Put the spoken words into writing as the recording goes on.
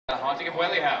Haunting of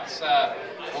Whaley House.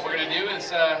 What we're going to do is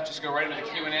just go right into the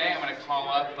Q&A. I'm going to call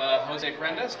up Jose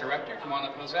Prendes, director. Come on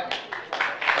up, Jose.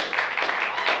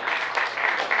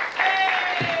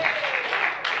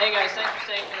 Hey guys, thanks for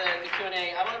staying for the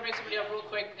Q&A. I want to bring somebody up real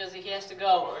quick because he has to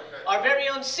go. Our very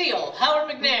own SEAL, Howard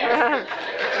McNair.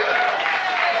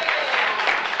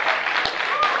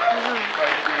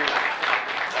 Thank you.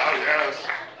 Oh, yes.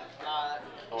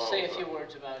 Say a few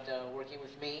words about working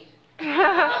with me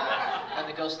and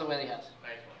the Ghost of the Whaley House.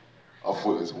 I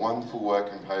thought it was wonderful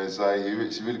working with Jose.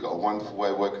 He's really got a wonderful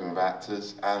way of working with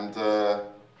actors, and I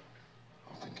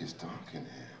think it's dark in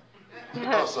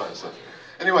here. Oh, sorry.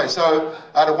 Anyway, so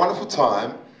I had a wonderful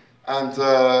time, and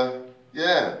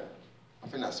yeah, I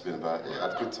think that's been about it. I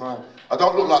had a good time. I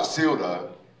don't look like Seal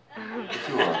though.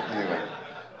 Anyway,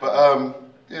 but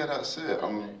yeah, that's it.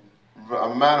 I'm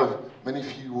a man of many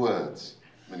few words.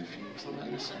 I'm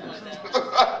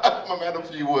a man of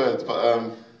few words, but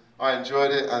I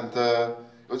enjoyed it, and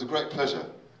it was a great pleasure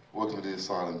working with the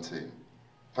Asylum team.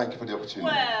 Thank you for the opportunity.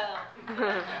 Well, we're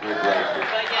grateful.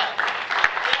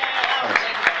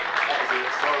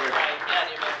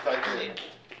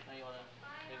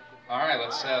 All right,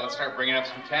 let's start bringing up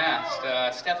some cast.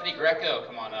 Stephanie Greco,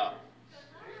 come on up.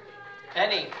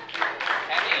 Penny,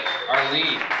 Our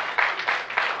lead.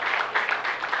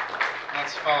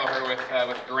 Let's follow her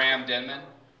with Graham Denman,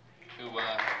 who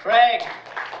Craig,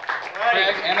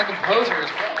 and the composer as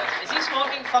well. Is he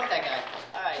smoking? Fuck that guy.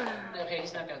 All right, okay,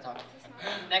 he's not gonna talk.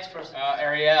 Next person.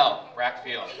 Arielle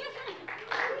Brachfeld.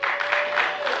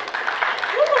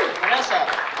 Vanessa.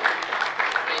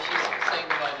 Okay, she's saying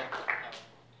goodbye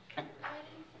now.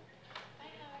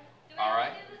 All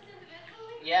right.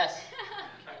 Yes.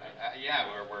 Yeah,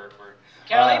 we're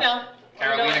Carolina.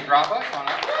 Carolina Groppa, come on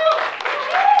up.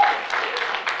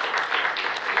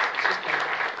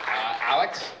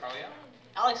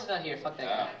 Alex is not here. Fuck that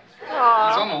guy.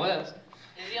 He's on the list.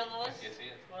 Is he on the list? Yes, he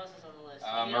is. What else is on the list?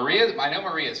 Maria, I know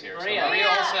Maria's here. Maria. So Maria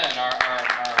Olsen, our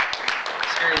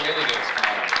Scary Whaley Ghost, come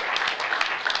on up.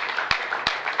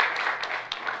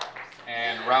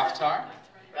 And Ralph Tarr.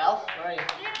 Ralph, where are you?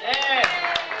 Hey!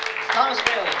 Thomas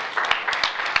Bailey.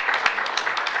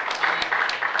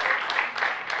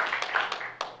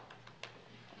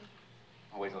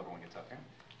 I'll wait till everyone gets up here.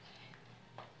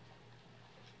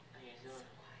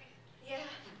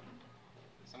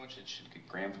 Someone should get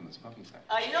Graham from the smoking section.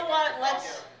 You know what?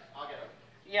 Let's. I'll get him.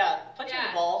 Yeah, punch him in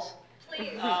the balls.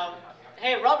 Please.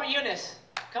 Hey, Robert Younis,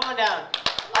 come on down.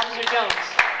 Officer Jones.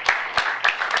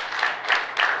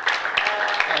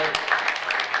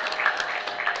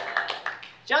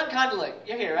 Jon Kondelik,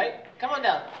 you're here, right? Come on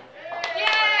down. Yay!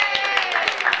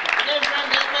 There's Graham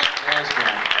Denman. There's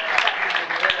Graham.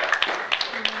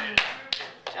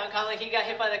 Jon Kondelik, he got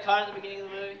hit by the car at the beginning of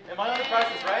the movie. Am I on the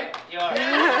process, right? You are.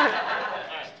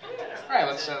 All right,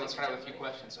 let's start out with a few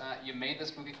questions. You made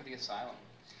this movie for the Asylum,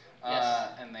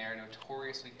 Yes. and they are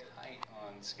notoriously tight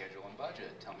on schedule and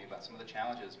budget. Tell me about some of the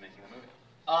challenges making the movie.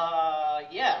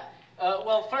 Yeah.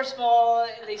 Well, first of all,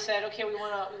 they said, okay, we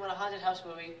want a haunted house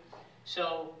movie.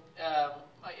 So I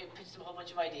pitched them a whole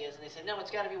bunch of ideas, and they said, no,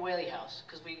 it's got to be Whaley House,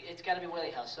 because it's got to be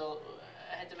Whaley House. So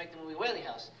I had to make the movie Whaley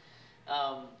House.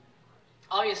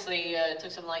 Obviously, it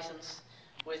took some license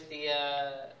with the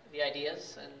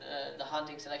ideas and the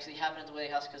hauntings that actually happened at the Whaley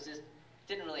House, because this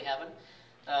didn't really happen.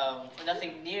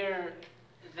 Nothing near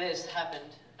this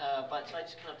happened, but so I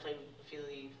just kind of played a few of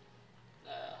the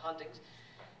hauntings.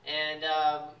 And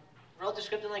wrote the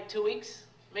script in like 2 weeks,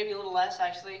 maybe a little less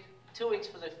actually. 2 weeks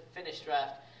for the finished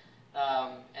draft.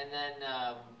 And then,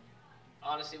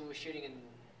 honestly, we were shooting in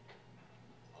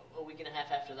a week and a half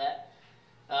after that.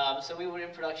 So we were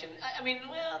in production. I mean,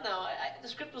 well, no, the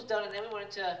script was done, and then we went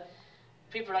into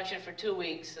pre-production for 2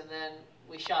 weeks, and then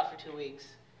we shot for 2 weeks.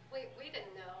 Wait, we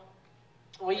didn't know.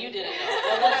 Well, you didn't know.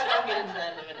 Well, let's get into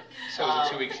that in a minute. So it was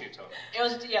a 2-week shoot total. It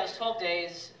was 12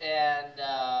 days, and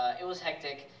it was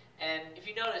hectic. And if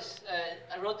you notice,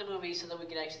 I wrote the movie so that we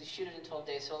could actually shoot it in 12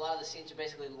 days. So a lot of the scenes are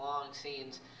basically long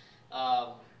scenes.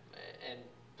 And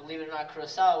believe it or not,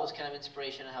 Kurosawa was kind of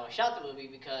inspiration on how I shot the movie,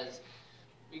 because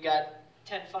you got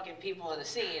 10 fucking people in the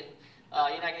scene.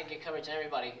 You're not going to get coverage on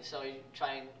everybody. So you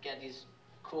try and get these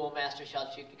cool master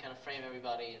shots. You can kind of frame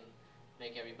everybody and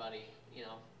make everybody, you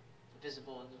know,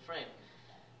 visible in the frame.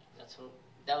 That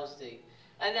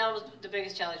was the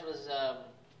biggest challenge was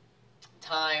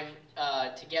time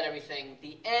to get everything.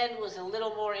 The end was a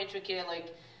little more intricate.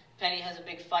 Like Penny has a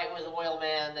big fight with the oil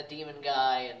man, the demon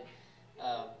guy, and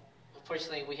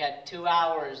unfortunately we had 2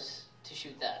 hours to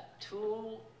shoot that.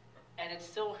 And it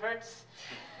still hurts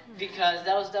because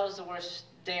that was the worst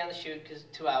day on the shoot, because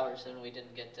 2 hours and we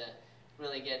didn't get to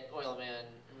really get oil man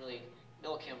and really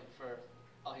milk him for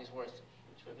all he's worth,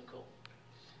 which would have been cool.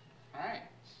 All right.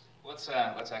 Let's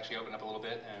actually open up a little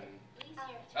bit and.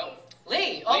 Oh.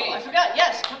 Leigh! Oh, Leigh. I forgot.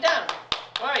 Yes, come down.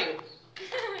 Where are you?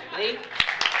 Leigh?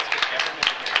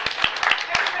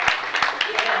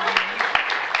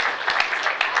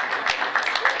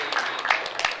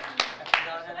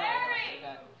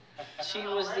 She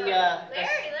was the, Larry.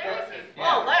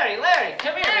 Oh, Larry,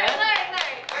 come here, man.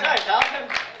 Larry. Sorry, pal.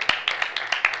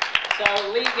 So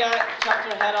Leigh chopped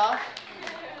her head off,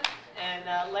 and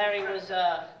Larry was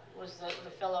the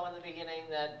fellow in the beginning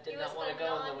that did not want to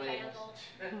go in the way.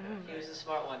 He was the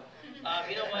smart one.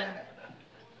 You know what?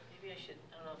 Maybe I should,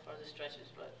 I don't know how far this stretches,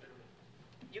 but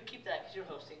you keep that because you're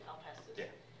hosting. I'll pass this. Yeah.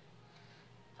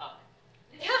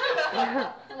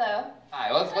 Hello.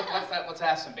 Hi. Let's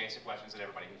ask some basic questions that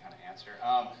everybody can kind of answer.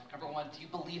 Number one, do you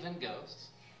believe in ghosts?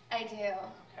 I do.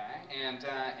 Okay. And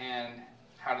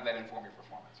how did that inform your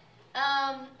performance?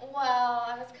 Well,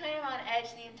 I was kind of on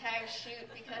edge the entire shoot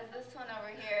because this one over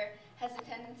here has a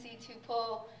tendency to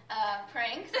pull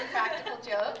pranks and practical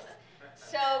jokes.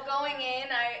 So going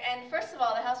in, and first of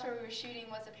all, the house where we were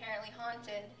shooting was apparently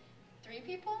haunted. 3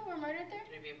 people were murdered there?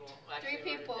 3 people.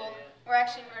 Were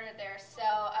actually murdered there. So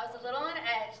I was a little on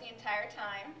edge the entire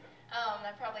time.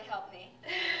 That probably helped me.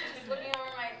 Just looking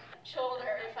over my shoulder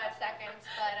every 5 seconds.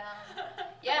 But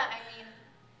yeah, I mean,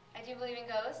 I do believe in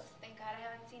ghosts. Thank God I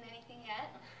haven't seen anything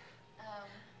yet.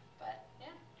 But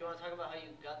yeah. Do you want to talk about how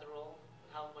you got the role?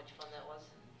 How much fun that was?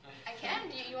 I can.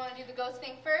 Do you want to do the ghost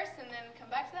thing first and then come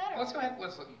back to that? Or Let's go ahead.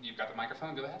 You've got the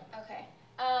microphone. Go ahead. Okay.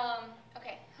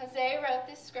 Okay. Jose wrote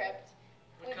this script.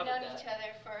 We've known each other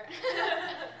for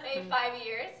maybe 5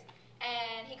 years.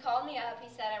 And he called me up. He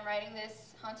said, I'm writing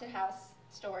this haunted house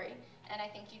story, and I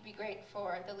think you'd be great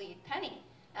for the lead, Penny.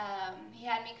 He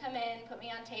had me come in, put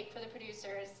me on tape for the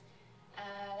producers.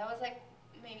 That was like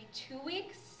maybe 2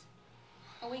 weeks,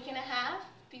 a week and a half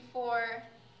before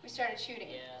we started shooting.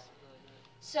 Yeah.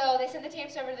 So they sent the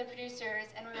tapes over to the producers,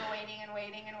 and we were waiting and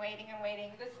waiting and waiting and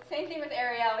waiting. The same thing with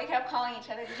Arielle. We kept calling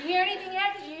each other. Did you hear anything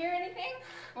yet? Did you hear anything?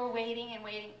 We're waiting and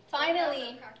waiting. Finally.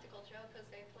 That's a practical joke because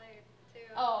they played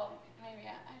too. Oh, maybe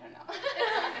I don't know.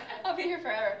 I'll be here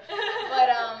forever. But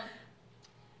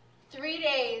 3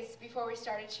 days before we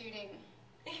started shooting,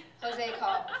 Jose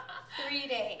called. 3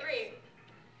 days. 3.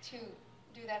 To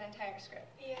do that entire script.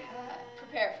 Yeah.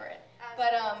 Prepare for it.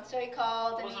 But so he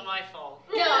called. It wasn't my fault.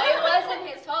 No, it wasn't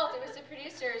his fault. It was the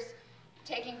producers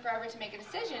taking forever to make a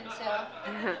decision. So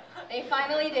they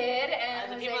finally did,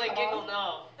 and The Jose people that called. giggle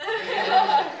know.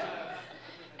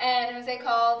 And Jose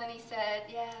called, and he said,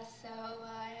 "Yeah, so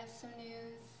I have some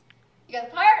news. You got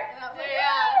the part?" And I was like,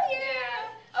 "Yeah."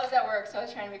 I was at work, so I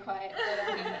was trying to be quiet. But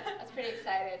I was pretty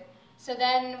excited. So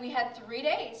then we had 3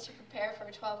 days to prepare for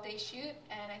a 12-day shoot,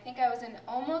 and I think I was in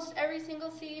almost every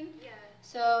single scene. Yeah.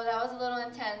 So that was a little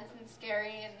intense and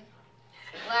scary and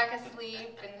lack of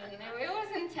sleep, and it was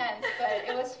intense, but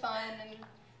it was fun and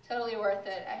totally worth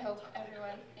it. I hope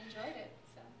everyone enjoyed it.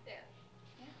 So Yeah.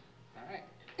 All right.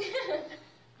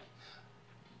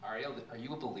 Arielle, are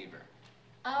you a believer?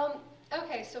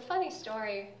 Okay, so funny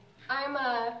story. I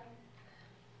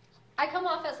come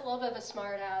off as a little bit of a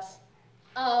smart ass.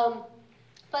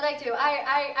 But I do.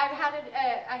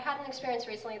 I had an experience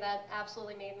recently that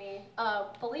absolutely made me a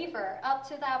believer. Up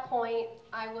to that point,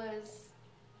 I was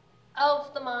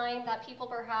of the mind that people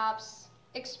perhaps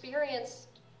experienced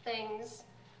things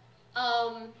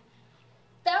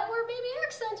that were maybe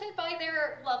accented by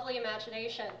their lovely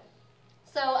imagination.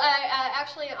 So I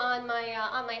actually on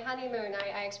my honeymoon,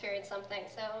 I experienced something.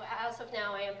 So as of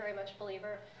now, I am very much a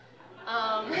believer.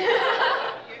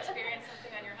 You experienced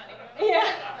something on your honeymoon?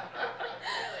 Yeah.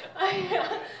 Really?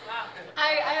 Wow.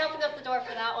 I opened up the door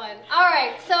for that one. All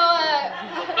right, so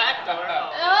Back door.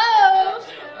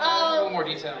 A little more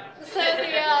detail. So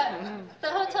the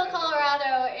Hotel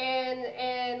Colorado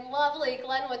in lovely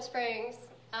Glenwood Springs,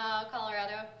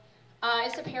 Colorado,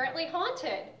 is apparently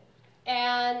haunted.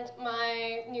 And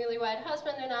my newlywed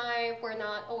husband and I were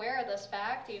not aware of this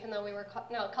fact, even though we were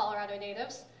Colorado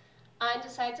natives, and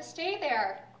decided to stay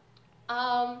there.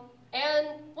 And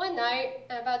one night,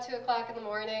 at about 2 o'clock in the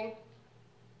morning,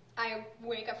 I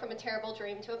wake up from a terrible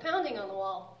dream to a pounding on the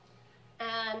wall.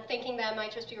 And thinking that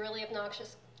might just be really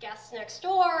obnoxious guests next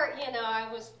door, I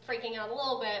was freaking out a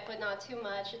little bit, but not too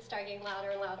much. It started getting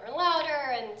louder and louder and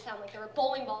louder, and it sounded like there were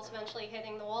bowling balls eventually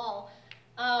hitting the wall.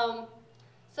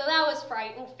 So that was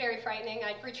very frightening.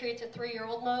 I'd retreat to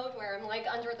 3-year-old mode where I'm like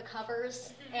under the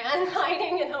covers and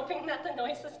hiding and hoping that the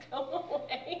noises go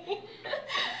away.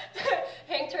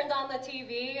 Hank turned on the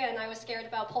TV and I was scared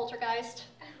about poltergeist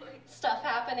stuff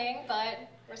happening, but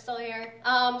We're still here.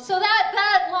 So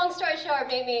that long story short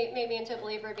made me into a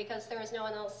believer because there was no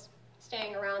one else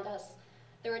staying around us.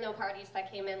 There were no parties that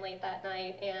came in late that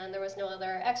night, and there was no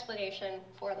other explanation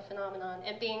for the phenomenon.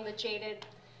 And being the jaded,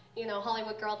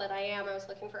 Hollywood girl that I am, I was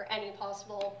looking for any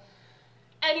possible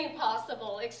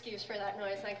excuse for that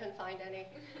noise, and I couldn't find any.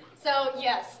 So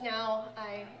yes, now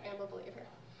I am a believer.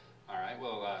 All right.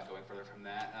 Well, going further from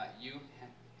that, you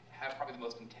have probably the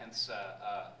most intense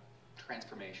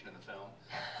transformation in the film.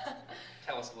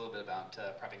 Tell us a little bit about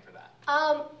prepping for that.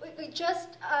 We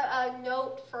just a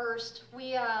note first.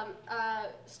 We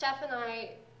Steph and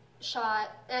I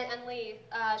shot and Leigh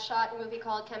shot a movie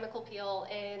called Chemical Peel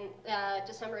in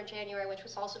December and January, which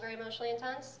was also very emotionally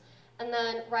intense. And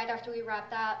then right after we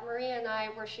wrapped that, Maria and I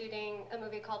were shooting a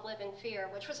movie called Live in Fear,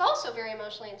 which was also very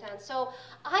emotionally intense. So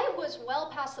I was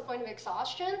well past the point of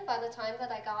exhaustion by the time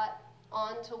that I got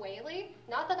on to Whaley.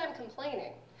 Not that I'm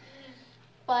complaining,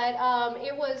 but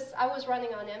I was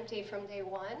running on empty from day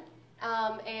one.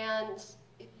 And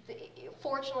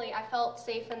fortunately, I felt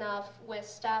safe enough with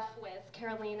Steph, with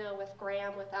Carolina, with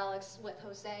Graham, with Alex, with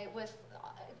Jose, with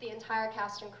the entire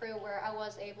cast and crew, where I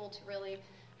was able to really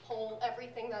pull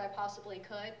everything that I possibly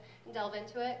could and delve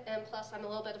into it. And plus, I'm a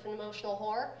little bit of an emotional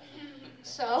whore,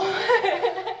 so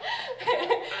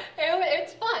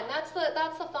it's fun. That's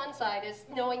the fun side, is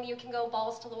knowing you can go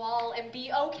balls to the wall and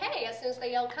be okay as soon as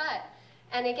they yell cut.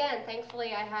 And again,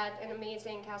 thankfully, I had an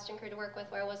amazing cast and crew to work with,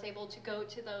 where I was able to go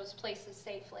to those places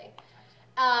safely.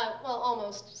 Well,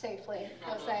 almost safely,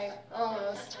 I'll say.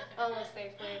 Almost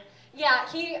safely. Yeah,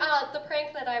 the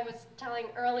prank that I was telling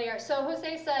earlier. So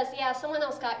Jose says, yeah, someone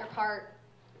else got your part.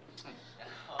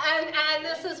 And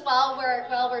this is while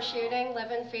we're shooting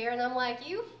Live in Fear, and I'm like,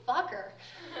 you fucker.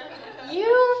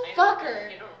 You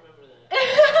fucker. I don't remember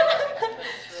that.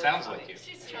 Sounds like you.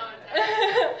 She's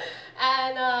traumatized.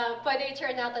 And but it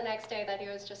turned out the next day that he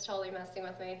was just totally messing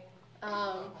with me.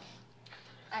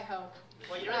 I hope.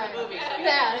 Well, you're in the movie, so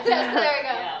Yeah, yes, there we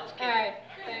go. Yeah, I was kidding. All right.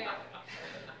 There you go.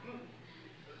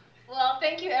 Well,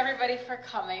 thank you everybody for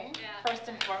coming, first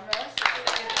and foremost. It's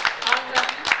awesome.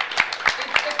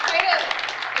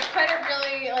 It's quite a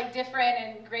really different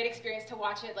and great experience to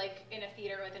watch it in a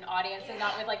theater with an audience and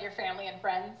not with your family and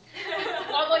friends.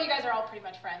 Although you guys are all pretty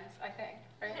much friends, I think,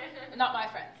 right? Not my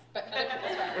friends, but other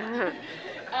people's friends.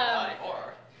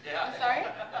 Yeah. Sorry?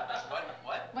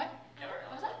 What? What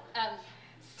was that?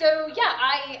 So yeah,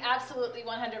 I absolutely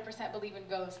 100% believe in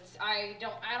ghosts.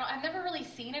 I've never really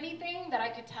seen anything that I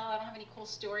could tell. I don't have any cool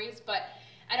stories, but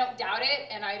I don't doubt it,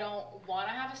 and I don't want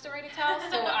to have a story to tell.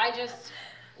 So I just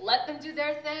let them do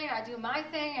their thing. I do my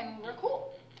thing, and we're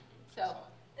cool. So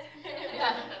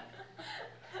yeah.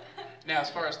 Now,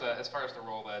 as far as the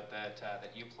role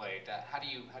that you played, how do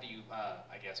you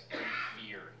I guess bring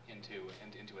fear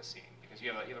into a scene? Because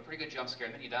you have a pretty good jump scare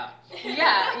and then you die.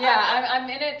 Yeah. I'm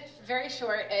in it very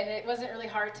short, and it wasn't really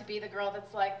hard to be the girl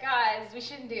that's like, guys, we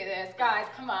shouldn't do this. Guys,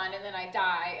 come on, and then I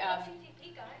die.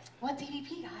 What's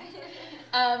EVP, guys?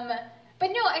 But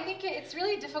no, I think it's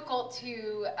really difficult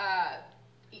to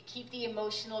keep the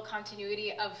emotional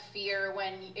continuity of fear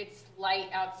when it's light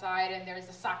outside and there's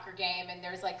a soccer game and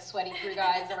there's sweaty crew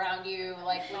guys around you.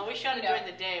 Well, we shot it during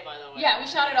the day, by the way. Yeah, we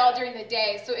shot it all during the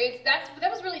day. So that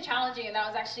was really challenging, and that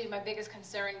was actually my biggest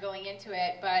concern going into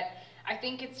it. But I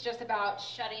think it's just about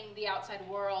shutting the outside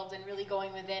world and really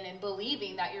going within and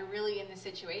believing that you're really in this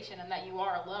situation and that you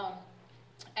are alone.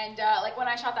 And when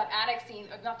I shot that attic scene,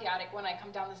 not the attic, when I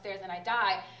come down the stairs and I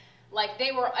die,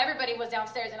 everybody was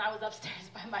downstairs and I was upstairs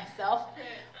by myself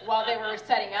while they were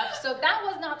setting up. So that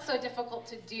was not so difficult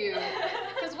to do.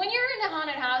 Because when you're in a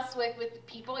haunted house with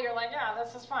people, you're like, yeah,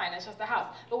 this is fine, it's just a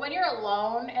house. But when you're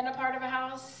alone in a part of a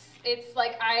house, it's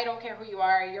I don't care who you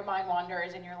are, your mind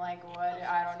wanders and you're like,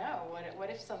 I don't know, what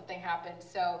if something happens?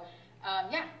 So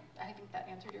yeah, I think that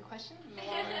answered your question in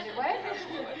a long-winded way.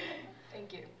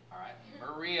 Thank you. All right,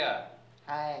 Maria.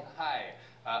 Hi. Hi.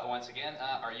 Once again,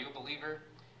 are you a believer?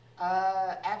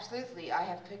 Absolutely. I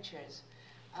have pictures.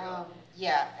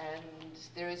 Yeah, and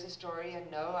there is a story, and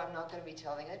no, I'm not going to be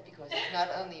telling it because it's not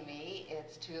only me,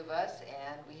 it's two of us,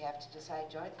 and we have to decide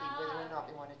jointly whether or not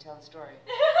we want to tell the story.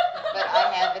 But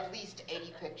I have at least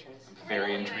 80 pictures.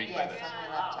 Very intrigued by this. Yes, on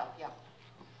my laptop, yeah.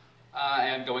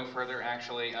 And going further,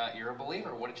 actually, you're a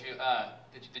believer. What did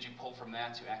you pull from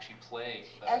that to actually play?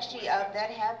 Actually, that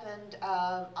happened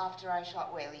after I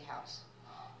shot Whaley House.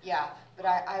 Yeah, but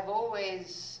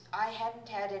I hadn't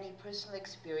had any personal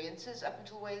experiences up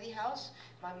until Whaley House.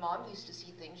 My mom used to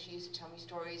see things. She used to tell me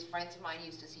stories. Friends of mine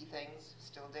used to see things,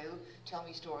 still do, tell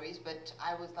me stories. But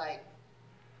I was like,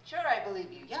 sure, I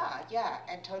believe you. Yeah,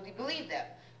 and totally believe them.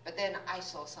 But then I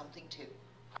saw something too.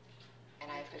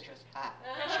 and I have pictures. Ah.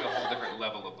 To a whole different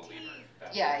level of believer.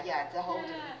 Yeah, it's a whole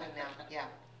different thing now. Yeah.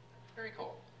 Very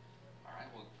cool. All right,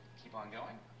 we'll keep on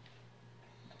going.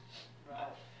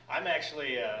 I'm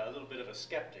actually a little bit of a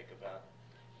skeptic about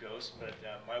ghosts, but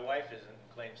my wife isn't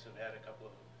and claims to have had a couple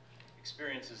of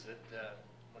experiences that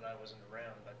when I wasn't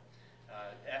around. But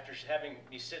after having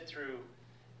me sit through,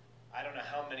 I don't know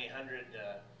how many hundred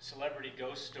celebrity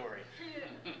ghost story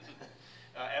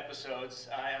episodes,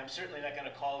 I'm certainly not going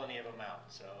to call any of them out.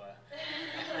 So,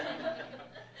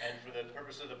 and for the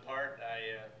purpose of the part,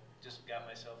 I just got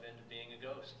myself into being a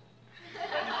ghost,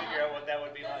 trying to figure out what that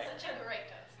would be like. Such a great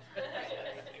ghost.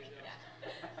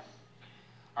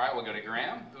 All right, we'll go to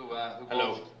Graham.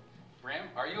 Hello. Graham,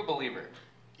 are you a believer?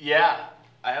 Yeah,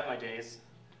 I have my days.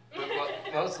 But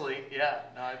mostly, yeah.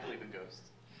 No, I believe in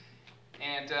ghosts.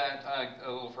 And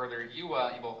a little further, you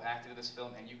both acted in this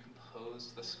film and you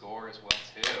composed the score as well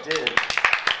too. I did.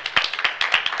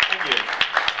 Thank you.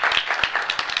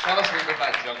 Tell us a little bit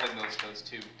about juggling those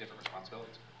two different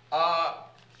responsibilities.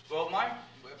 Well,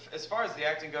 as far as the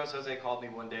acting goes, Jose called me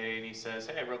one day and he says,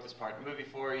 "Hey, I wrote this part in the movie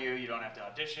for you. You don't have to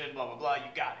audition, blah, blah, blah. You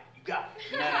got it. You got it."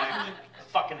 And then I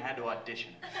fucking had to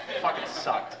audition. It fucking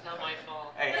sucked. Not my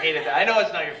fault. I hated that. I know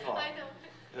it's not your fault. I know.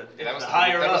 That was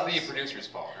the producer's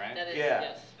fault, right? That is, yeah.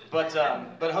 Yes. But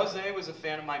Jose was a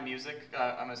fan of my music.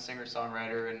 I'm a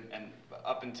singer-songwriter, and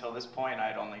up until this point,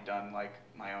 I'd only done like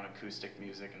my own acoustic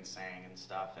music and sang and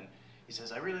stuff. And he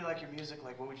says, "I really like your music.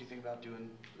 Like, what would you think about doing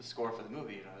the score for the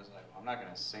movie?" And I was like, "Well, I'm not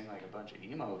gonna sing like a bunch of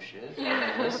emo shit.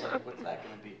 What's that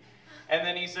gonna be?" And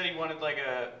then he said he wanted like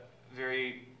a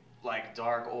very like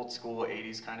dark, old school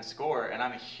 80s kind of score. And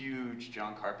I'm a huge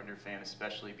John Carpenter fan,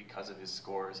 especially because of his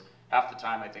scores. Half the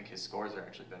time, I think his scores are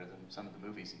actually better than some of the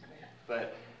movies he's made.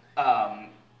 But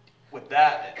with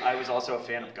that, I was also a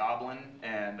fan of Goblin,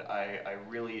 and I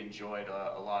really enjoyed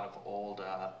a lot of old,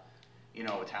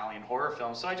 Italian horror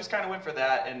films. So I just kind of went for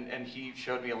that, and he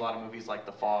showed me a lot of movies like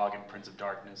The Fog and Prince of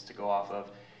Darkness to go off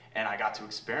of, and I got to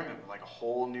experiment with like a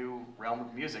whole new realm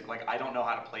of music. Like, I don't know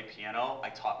how to play piano. I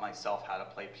taught myself how to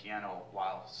play piano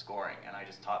while scoring, and I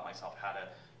just taught myself how to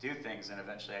do things, and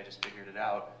eventually I just figured it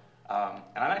out.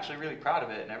 And I'm actually really proud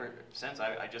of it, and ever since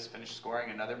I just finished scoring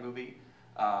another movie,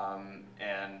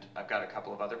 and I've got a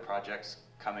couple of other projects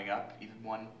coming up, even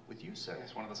one with you, sir.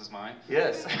 Yes, one of those is mine.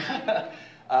 Yes.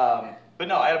 But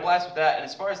no, I had a blast with that, and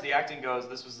as far as the acting goes,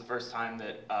 this was the first time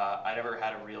that I'd ever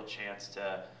had a real chance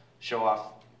to show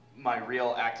off my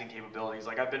real acting capabilities.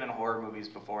 Like, I've been in horror movies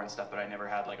before and stuff, but I never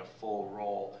had like a full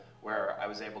role where I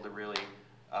was able to really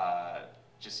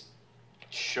just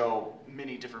show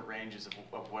many different ranges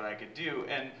of what I could do.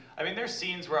 And I mean, there's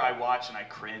scenes where I watch and I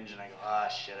cringe and I go, "Ah,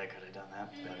 shit, I could have done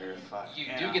that better." Fuck. You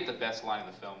do get the best line in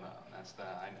the film, though. That's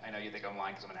I know you think I'm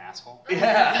lying because I'm an asshole.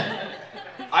 Yeah.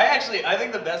 I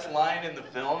think the best line in the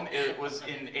film was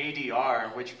in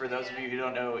ADR, which for those of you who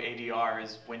don't know, ADR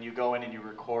is when you go in and you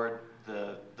record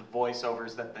the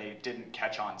voiceovers that they didn't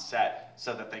catch on set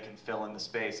so that they can fill in the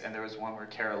space. And there was one where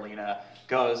Carolina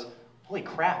goes, "Holy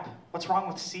crap, what's wrong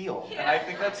with Seal?" And I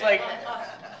think that's like,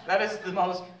 that is the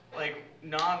most like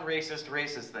non-racist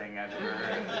thing I've ever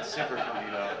heard. It's super funny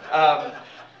though.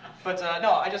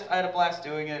 No, I had a blast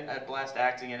doing it. I had a blast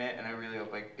acting in it, and I really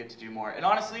hope I get to do more. And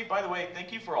honestly, by the way,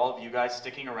 thank you for all of you guys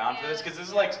sticking around for this, because this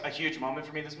is like a huge moment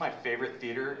for me. This is my favorite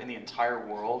theater in the entire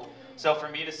world. So for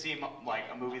me to see like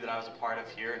a movie that I was a part of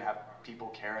here and have people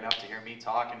care enough to hear me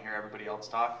talk and hear everybody else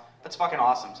talk, that's fucking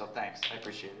awesome. So thanks, I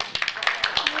appreciate it.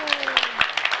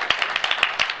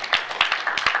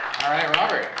 All right,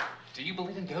 Robert, do you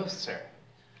believe in ghosts, sir?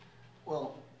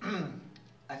 Well,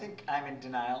 I think I'm in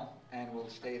denial and will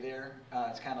stay there.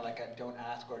 It's kind of like a don't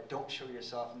ask or don't show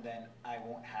yourself, and then I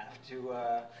won't have to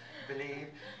believe.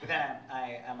 But then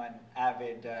I am an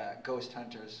avid Ghost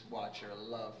Hunters watcher,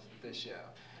 love this show.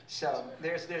 So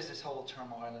there's this whole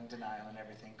turmoil and denial and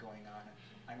everything going on.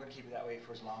 I'm going to keep it that way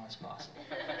for as long as possible.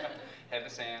 Head in the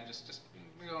sand, just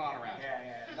go on around.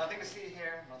 Yeah. Nothing to see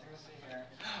here, nothing to see here.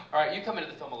 All right, you come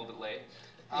into the film a little bit late.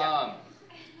 Yeah.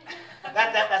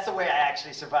 That's the way I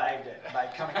actually survived it, by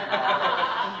coming in.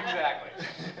 Exactly.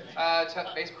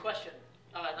 Question.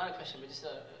 Not a question, but just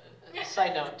a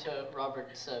side note to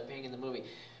Robert's being in the movie.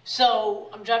 So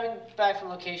I'm driving back from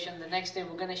location. The next day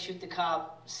we're going to shoot the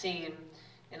cop scene,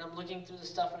 and I'm looking through the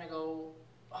stuff and I go,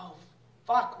 "Oh,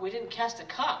 fuck, we didn't cast a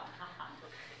cop.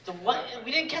 What?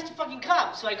 We didn't cast a fucking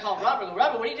cop." So I call Robert. I go,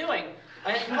 "Robert, what are you doing?"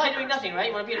 You're probably doing nothing, right?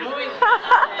 You want to be in a movie? No.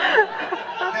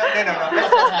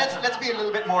 Let's be a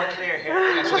little bit more clear here.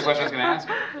 That's the question I was going to ask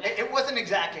you. It wasn't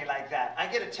exactly like that. I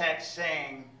get a text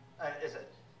saying, is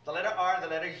it the letter R, the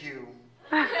letter U,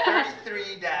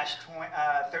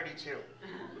 33-32.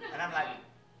 And I'm like,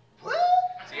 what?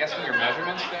 Is he asking your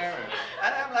measurements there? Or?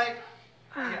 And I'm like,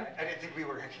 yeah, I didn't think we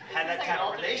had that kind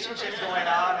of relationship going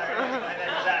on or anything like that.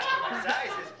 He was asking my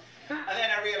sizes. And then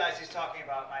I realized he's talking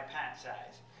about my pant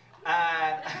size.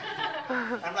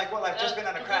 And I'm like, well, I've just been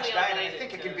on a crash diet and I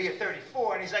think it can be a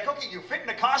 34. And he's like, okay, you fit in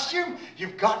a costume,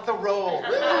 you've got the role.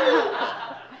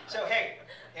 So hey,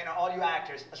 you know, all you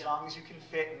actors, as long as you can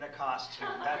fit in a costume,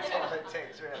 that's all it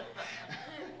takes, really.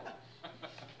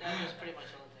 That was pretty much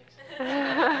all it takes. All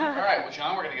right, well,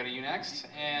 Jon, we're going to go to you next,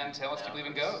 and tell us, do you believe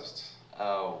in ghosts?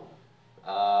 Oh,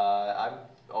 I've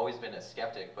always been a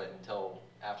skeptic, but until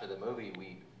after the movie,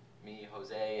 me,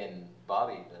 Jose, and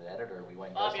Bobby, the editor, we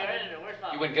went ghost hunting. Bobby, our editor, where's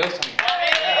Bobby? You went ghost hunting.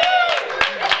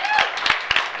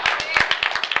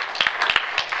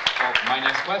 Well, my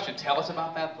next question, tell us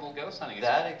about that little ghost hunting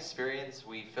experience. That experience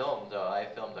we filmed, I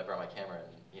brought my camera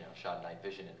and, you know, shot night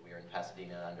vision, and we were in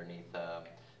Pasadena underneath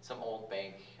some old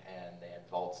bank, and they had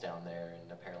vaults down there,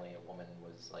 and apparently a woman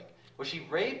was she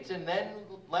raped and then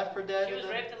left for dead? She was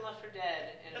raped and left for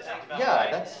dead. And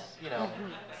That's, you know,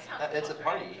 it's a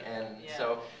party, and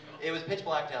so it was pitch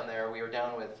black down there. We were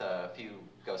down with a few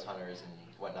ghost hunters and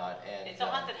whatnot, and it's a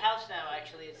haunted house now,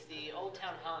 actually. It's the Old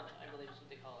Town Haunt, I believe is what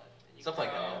they call it. Something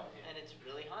like that, yeah. And it's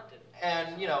really haunted.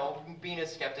 And, you know, being a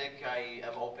skeptic, I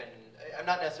am open. I'm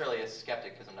not necessarily a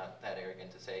skeptic because I'm not that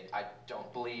arrogant to say I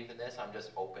don't believe in this. I'm just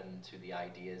open to the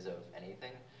ideas of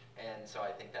anything. And so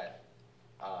I think that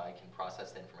I can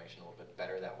process the information a little bit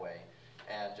better that way.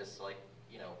 And just like,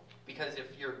 you know, because if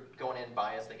you're going in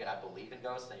biased thinking I believe in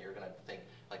ghosts, then you're going to think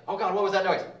like, oh God, what was that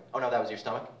noise? Oh no, that was your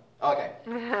stomach? Okay.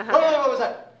 Oh, what was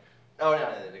that? Oh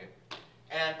no.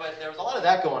 But there was a lot of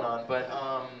that going on.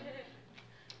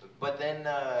 But then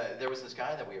there was this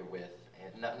guy that we were with,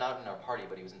 and not in our party,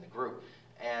 but he was in the group,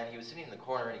 and he was sitting in the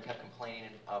corner and he kept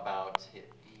complaining about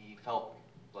he felt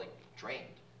like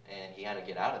drained and he had to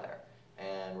get out of there.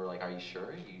 And we're like, are you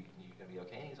sure? You gonna be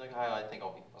okay? And he's like, I think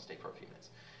I'll stay for a few minutes.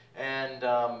 And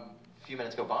a few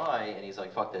minutes go by and he's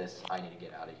like, fuck this, I need to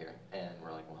get out of here. And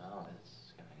we're like, wow,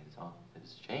 this guy is off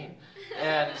his chain.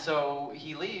 And so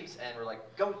he leaves and we're like,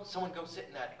 someone go sit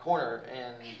in that corner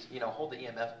and, you know, hold the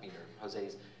EMF meter.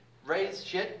 Jose's Ray's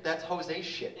shit, that's Jose's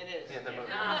shit. It is. In the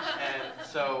movie. And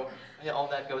so all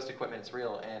that ghost equipment is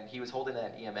real. And he was holding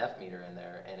that EMF meter in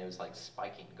there, and it was like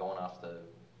spiking, going off the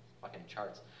fucking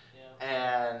charts. Yeah.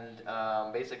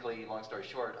 And basically, long story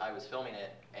short, I was filming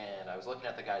it, and I was looking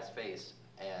at the guy's face,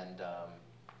 and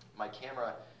my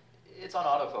camera, it's on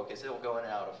autofocus. It'll go in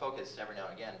and out of focus every now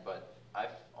and again, but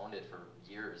I've owned it for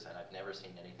years, and I've never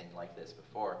seen anything like this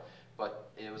before. But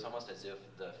it was almost as if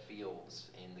the fields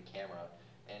in the camera,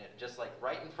 and it just like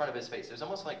right in front of his face. It was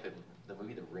almost like the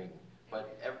movie The Ring,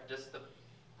 but just the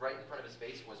right in front of his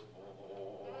face was.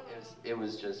 It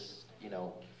was just, you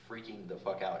know, freaking the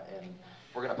fuck out, and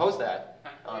we're gonna post that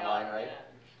online, right?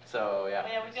 Yeah. So yeah.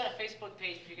 Yeah, we've got a Facebook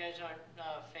page. If you guys aren't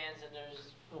fans, and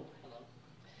there's hello.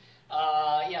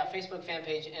 Yeah, Facebook fan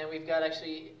page, and we've got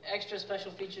actually extra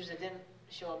special features that didn't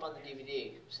show up on the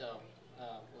DVD. So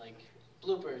like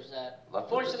bloopers that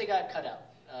unfortunately got cut out.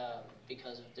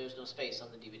 Because there's no space on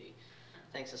the DVD.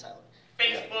 Thanks, Asylum.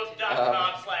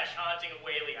 Facebook.com/Haunting of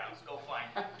Whaley House. Go find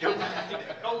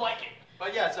it. Go like it.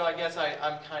 But yeah, so I guess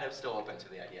I'm kind of still open to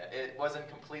the idea. It wasn't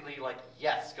completely like,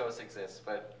 yes, ghosts exist,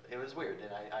 but it was weird.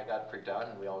 And I got creeped out,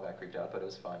 and we all got creeped out, but it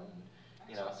was fun. And,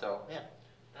 you know, so yeah.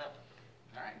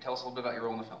 All right, tell us a little bit about your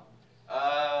role in the film.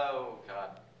 Oh,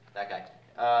 God. That guy.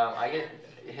 I get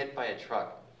hit by a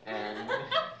truck, and...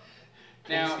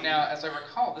 Now, as I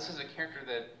recall, this is a character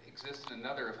that exists in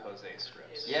another of Jose's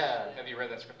scripts. Yeah. Have you read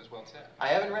that script as well, too? I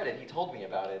haven't read it. He told me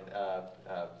about it.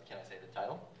 Can I say the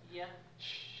title? Yeah.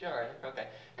 Sure. Okay.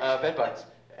 Bedbugs.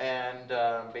 And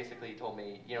basically he told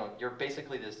me, you know, you're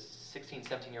basically this 16,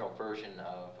 17-year-old version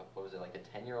of, what was it, like a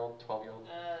 10-year-old, 12-year-old?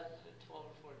 12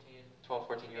 or 14. 12,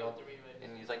 14-year-old.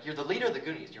 And he's like, you're the leader of the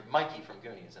Goonies. You're Mikey from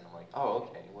Goonies. And I'm like, oh,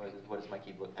 okay. What does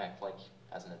Mikey act like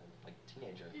as a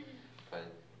teenager? But...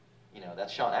 you know,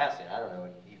 that's Sean Astin. I don't know.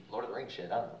 He's Lord of the Rings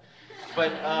shit. I don't know.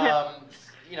 But,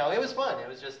 you know, it was fun. It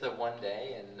was just the one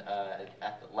day. And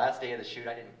at the last day of the shoot,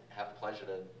 I didn't have the pleasure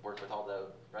to work with all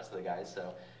the rest of the guys.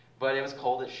 So, but it was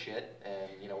cold as shit.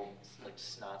 And, you know, like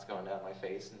snot's going down my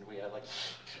face. And we had like,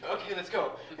 okay, let's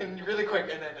go. And really quick.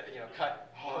 And then, you know,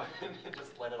 cut. And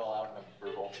just let it all out. And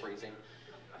we were both freezing.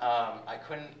 I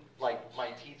couldn't, like,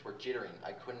 my teeth were jittering.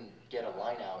 I couldn't get a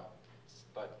line out.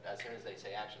 But as soon as they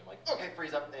say action, I'm like, okay,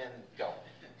 freeze up and go.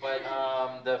 But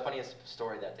the funniest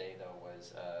story that day, though,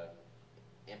 was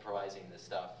improvising this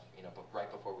stuff. You know, right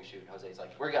before we shoot, Jose's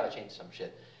like, we gotta change some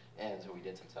shit, and so we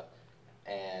did some stuff.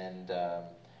 And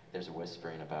there's a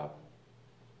whispering about.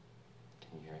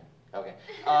 Can you hear it? Okay.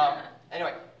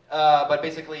 Anyway, But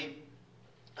basically,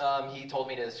 he told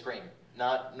me to scream.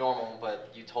 Not normal,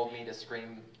 but you told me to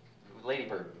scream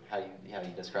ladybird, how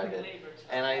you described it.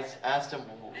 And I asked him,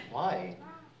 why?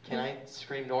 Can I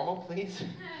scream normal, please?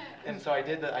 And so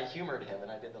I humored him,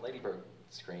 and I did the ladybird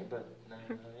scream, but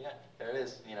yeah, there it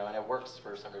is, and it works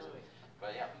for some reason.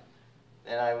 But yeah.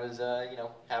 And I was,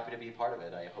 happy to be part of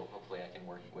it. Hopefully I can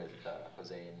work with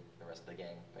Jose and the rest of the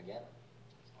gang again.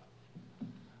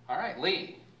 All right,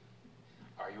 Leigh,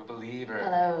 are you a believer?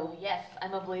 Hello. Yes,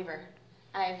 I'm a believer.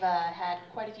 I've had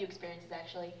quite a few experiences,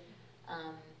 actually.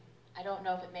 I don't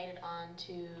know if it made it on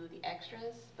to the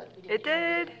extras, but we did. It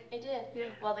did. It did? Yeah.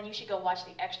 Well, then you should go watch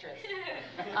the extras.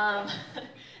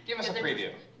 Give us a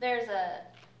preview. There's a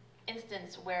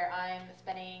instance where I'm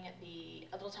spending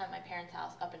a little time at my parents'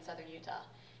 house up in southern Utah,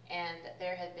 and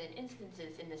there have been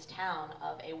instances in this town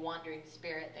of a wandering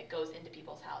spirit that goes into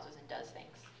people's houses and does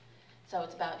things. So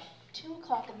it's about 2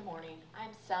 o'clock in the morning.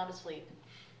 I'm sound asleep.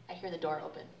 I hear the door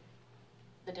open.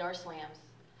 The door slams.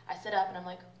 I sit up and I'm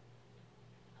like,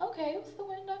 okay, it was the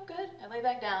wind, I'm good. I lay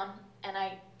back down, and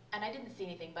I didn't see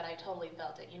anything, but I totally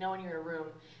felt it. You know when you're in a room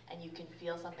and you can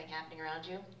feel something happening around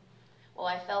you? Well,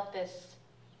 I felt this,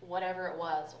 whatever it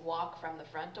was, walk from the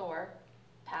front door,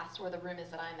 past where the room is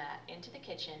that I'm at, into the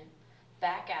kitchen,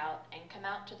 back out, and come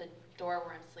out to the door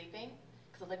where I'm sleeping,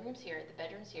 because the living room's here, the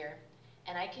bedroom's here,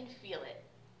 and I can feel it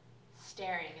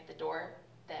staring at the door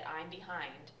that I'm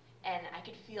behind, and I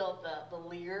could feel the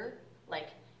leer, like,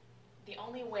 the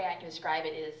only way I can describe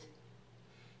it is,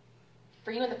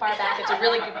 for you in the far back, it's a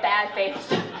really bad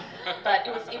face, but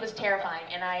it was terrifying,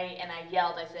 and I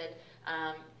yelled. I said,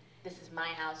 "This is my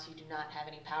house. You do not have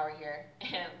any power here."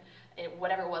 And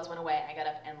whatever it was went away. I got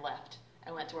up and left.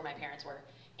 I went to where my parents were,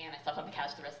 and I slept on the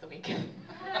couch the rest of the week.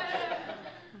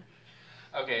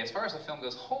 Okay, as far as the film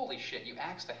goes, holy shit, you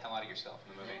axed the hell out of yourself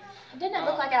in the movie. Didn't it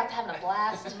look like I was having a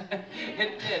blast?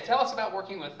 It did. Tell us about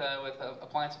working with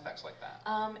appliance effects like that.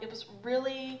 It was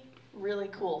really, really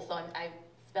cool. So I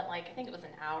spent I think it was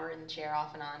an hour in the chair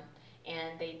off and on,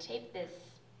 and they taped this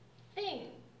thing.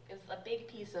 It was a big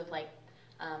piece of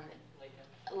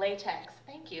latex,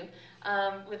 thank you,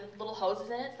 with little hoses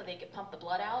in it so they could pump the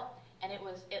blood out, and it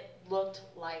looked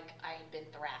like I had been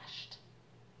thrashed.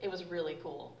 It was really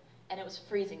cool. And it was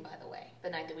freezing, by the way, the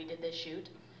night that we did this shoot.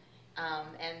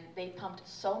 And they pumped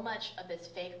so much of this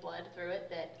fake blood through it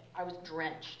that I was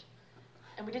drenched.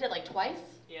 And we did it twice.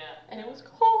 Yeah. And it was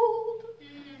cold.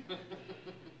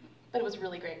 But it was a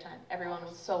really great time. Everyone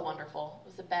was so wonderful. It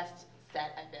was the best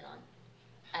set I've been on,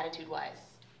 attitude-wise.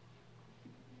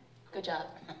 Good job.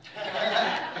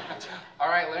 All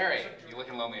right, Larry, you're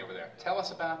looking lonely over there. Tell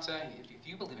us about if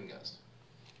you believe in ghosts.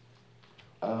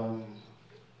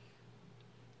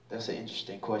 That's an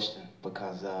interesting question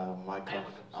because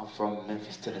I'm from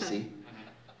Memphis, Tennessee,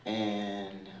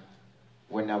 and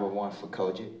we're #1 for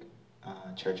Kojic,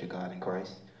 Church of God in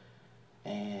Christ.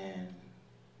 And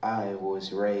I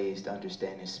was raised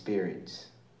understanding spirits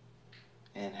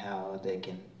and how they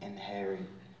can inherit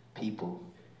people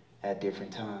at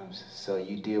different times. So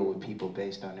you deal with people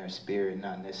based on their spirit,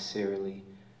 not necessarily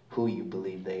who you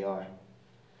believe they are.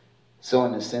 So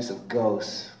in the sense of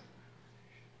ghosts,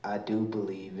 I do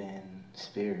believe in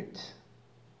spirits,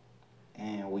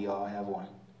 and we all have one.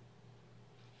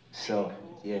 So,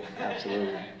 yeah,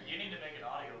 absolutely. You need to make an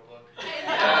audio book.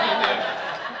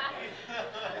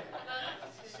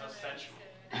 So sensual.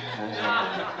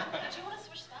 Did you want to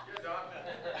switch spots?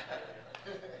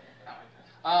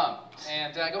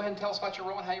 And go ahead and tell us about your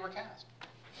role and how you were cast.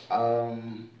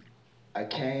 I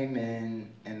came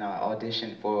in and I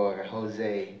auditioned for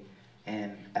Jose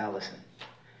and Allison.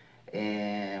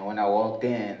 And when I walked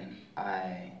in,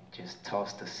 I just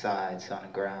tossed the sides on the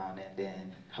ground, and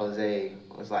then Jose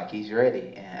was like, he's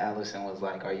ready. And Allison was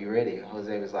like, are you ready? And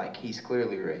Jose was like, he's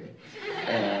clearly ready.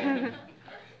 And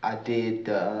I did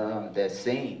that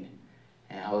scene,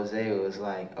 and Jose was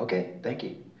like, okay, thank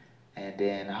you. And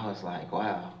then I was like,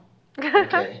 wow,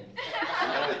 okay.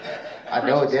 I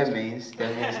know what that means.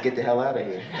 That means get the hell out of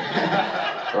here,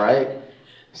 right?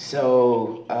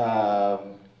 So,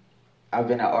 I've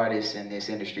been an artist in this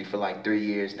industry for 3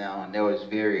 years now, and that was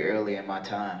very early in my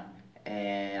time.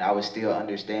 And I was still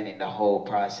understanding the whole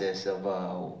process of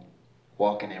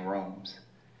walking in rooms.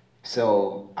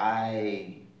 So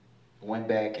I went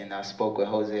back and I spoke with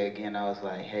Jose again. I was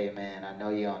like, hey man, I know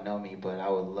you don't know me, but I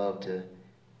would love to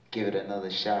give it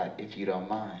another shot if you don't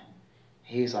mind.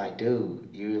 He's like, dude,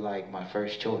 you're my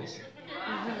first choice.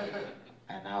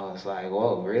 And I was like,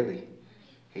 whoa, really?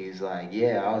 He's like,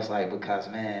 yeah. I was like, because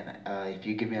man, if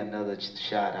you give me another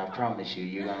shot, I promise you,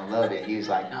 you're gonna love it. He was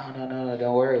like, no,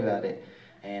 don't worry about it.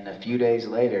 And a few days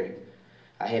later,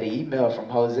 I had an email from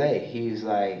Jose. He was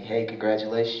like, hey,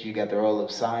 congratulations, you got the role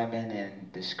of Simon, and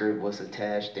the script was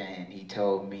attached, and he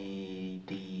told me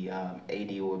the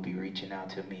AD would be reaching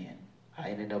out to me, and I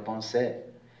ended up on set.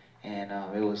 And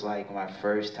it was like my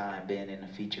first time being in a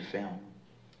feature film.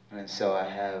 And so I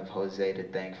have Jose to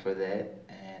thank for that,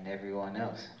 and everyone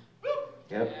else.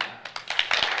 Yep. Yeah.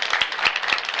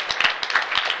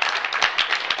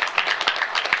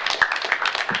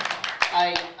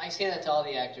 I say that to all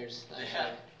the actors.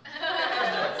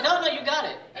 No, you got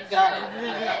it. You got it.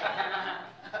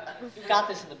 You got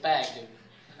this in the bag, dude.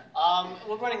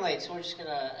 We're running late, so we're just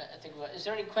gonna think about. Is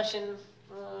there any question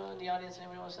in the audience?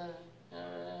 Anybody wants to?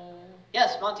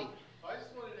 Yes, Monty. I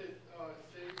just wanted to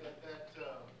say that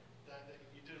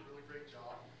you did a really great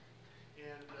job,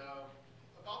 and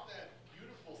about that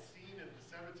beautiful scene in the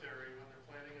cemetery when they're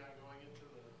planning on going into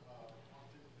the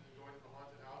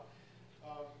haunted house.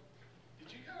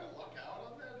 Did you kind of luck out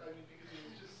on that? I mean, because it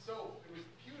was just it was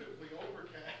beautifully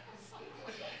overcast.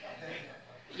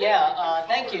 Yeah,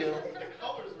 thank you. The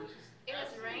colors were just. It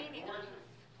was raining.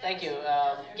 Thank you.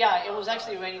 Yeah, it was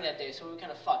actually raining that day, so we were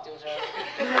kind of fucked. It was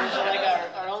like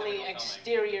our only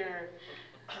exterior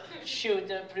shoot.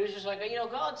 The producers were like,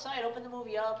 go outside, open the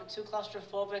movie up. It's too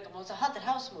claustrophobic. Well, it's a haunted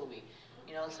house movie.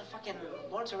 It's a fucking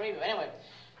Lawrence of Arabia. Anyway,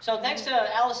 so thanks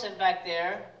to Allison back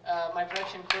there, my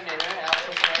production coordinator,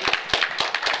 Allison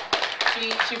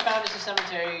Slade. She found us a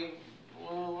cemetery,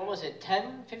 what was it,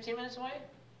 10, 15 minutes away?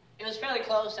 It was fairly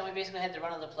close, and we basically had to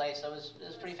run on the place, so it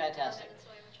was pretty fantastic.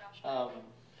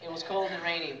 It was cold and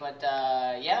rainy, but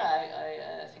yeah,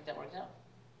 I think that worked out.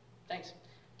 Thanks.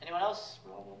 Anyone else?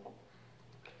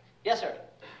 Yes, sir.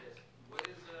 What are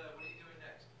you doing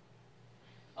next?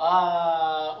 Well,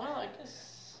 I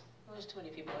guess there's too many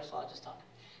people, so I'll just talk.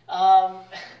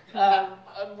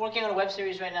 I'm working on a web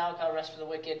series right now called Rest for the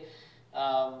Wicked.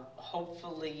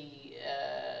 Hopefully,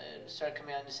 start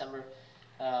coming out in December.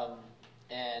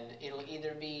 And it'll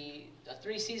either be a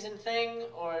 3-season thing,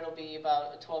 or it'll be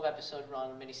about a 12-episode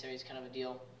run, miniseries kind of a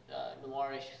deal,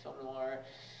 noirish, film noir,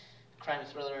 crime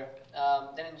thriller.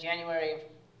 Then in January,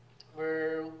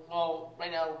 we're right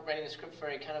now writing a script for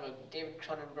a kind of a David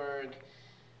Cronenberg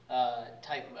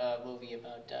type movie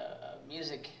about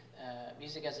music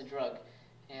as a drug,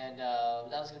 and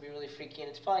that was going to be really freaky.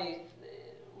 And we're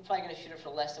probably going to shoot it for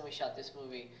less than we shot this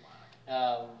movie,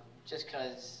 just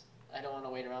because I don't want to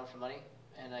wait around for money.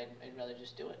 And I'd rather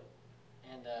just do it.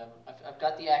 And I've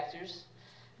got the actors,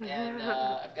 and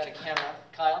I've got a camera.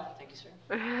 Kyle, thank you, sir.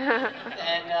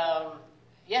 And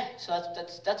yeah, so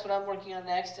that's what I'm working on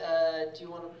next. Do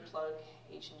you want to plug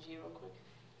H&G real quick?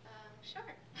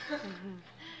 Sure.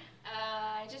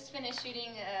 I just finished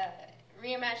shooting a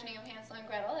reimagining of Hansel and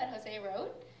Gretel that Jose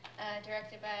wrote,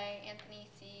 directed by Anthony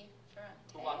C.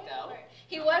 Who walked out?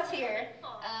 He was here,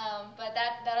 but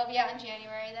that'll be out in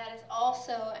January. That is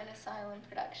also an Asylum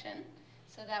production,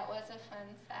 so that was a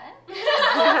fun set.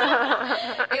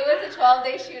 It was a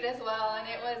 12-day shoot as well, and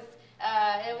it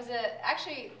was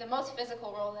actually the most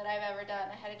physical role that I've ever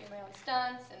done. I had to do my own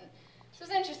stunts, and this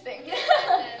was interesting,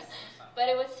 but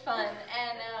it was fun.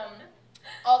 And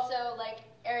also, like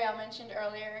Arielle mentioned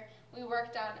earlier, we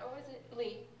worked on, or was it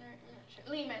Leigh?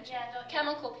 Leigh mentioned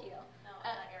Chemical Peel. No,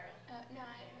 not Arielle. No,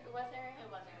 it was Arielle? It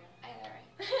was Arielle. I had that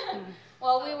right.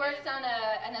 Well, we worked on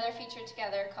another feature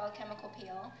together called Chemical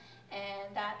Peel,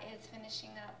 and that is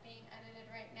finishing up being edited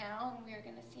right now, and we're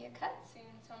going to see a cut soon,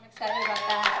 so I'm excited about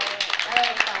that.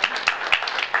 Very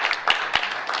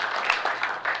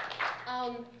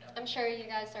fun. I'm sure you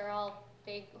guys are all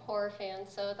big horror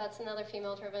fans, so that's another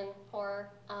female-driven horror.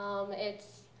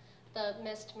 It's The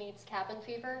Mist meets Cabin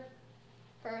Fever,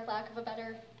 for lack of a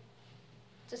better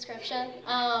description.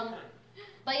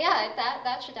 But yeah,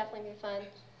 that should definitely be fun.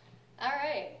 All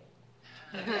right.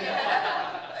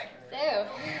 So,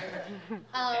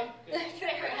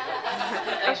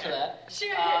 thanks for that.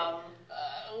 Sure.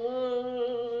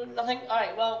 Nothing. All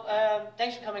right. Well,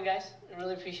 thanks for coming, guys. I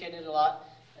really appreciate it a lot.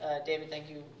 David, thank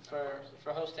you for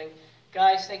hosting.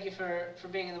 Guys, thank you for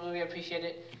being in the movie. I appreciate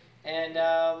it. And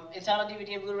it's out on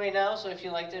DVD and Blu-ray now, so if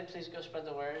you liked it, please go spread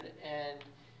the word. And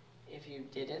if you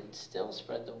didn't, still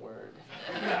spread the word.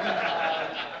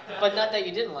 But not that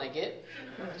you didn't like it,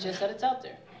 just that it's out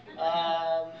there.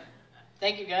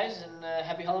 Thank you, guys, and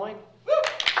happy Halloween.